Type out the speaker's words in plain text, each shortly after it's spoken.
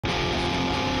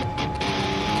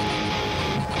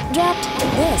dropped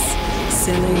this,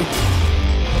 silly.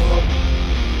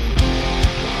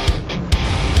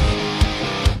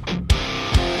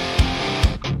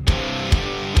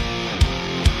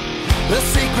 The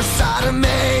secret side of me,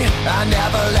 I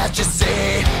never let you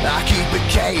see. I keep it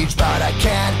caged, but I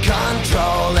can't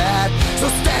control it. So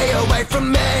stay away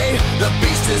from me, the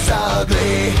beast is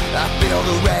ugly. I feel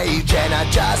the rage and I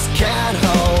just can't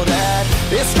hold it.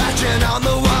 It's scratching on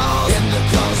the walls, in the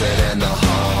closet, in the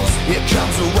halls. It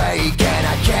comes awake and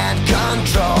I can't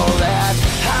control it.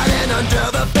 Hiding under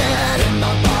the bed, in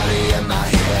my body, in my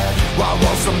head. Why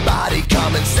won't somebody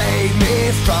come and save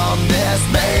me from this?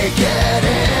 Make it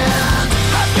end.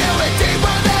 I feel it deep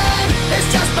within, it's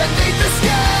just beneath the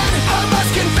skin. I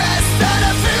must confess that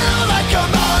I feel like a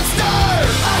monster.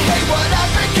 I hate what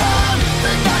I've become,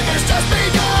 the nightmare's just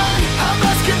begun. I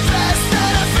must confess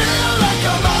that I feel like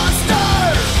a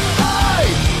monster.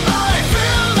 I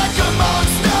feel like a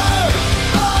monster.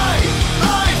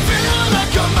 I feel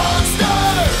like a monster.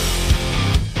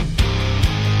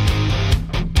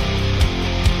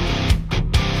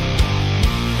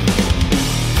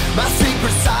 My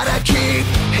secret side I keep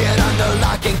hid under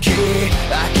lock and key.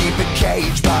 I keep it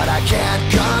caged, but I can't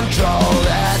control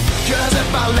it. Cause if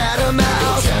I let him out,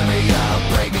 he'll tear me up,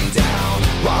 break me down.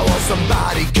 Why won't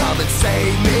somebody come and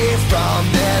save me from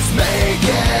this? Make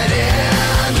it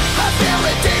end. I feel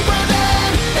it deep within,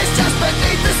 it's just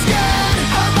beneath the skin.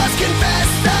 I must confess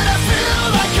that I feel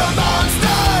like a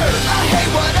monster. I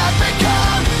hate what I've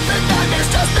become, the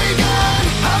nightmare's just begun.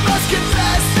 I must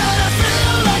confess that I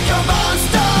feel like a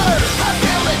monster. I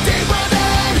feel it deep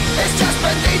within, it's just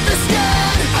beneath the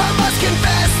skin. I must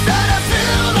confess that I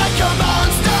feel like a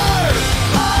monster.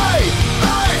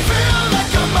 I feel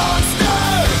like a monster.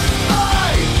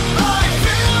 I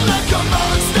feel like a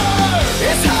monster.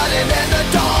 It's hiding in the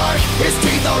dark, its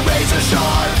teeth are razor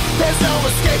sharp. There's no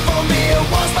escape for me, it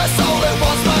wants my soul, it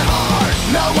wants my heart.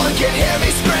 No one can hear me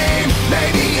scream,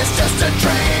 maybe it's just a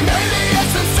dream. Maybe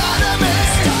it's inside of me.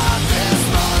 Stop this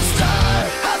monster.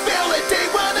 I feel it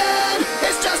deep within,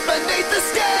 it's just beneath the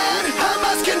skin. I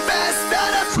must confess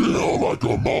that I feel like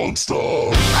a monster.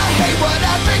 I hate what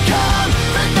I've become,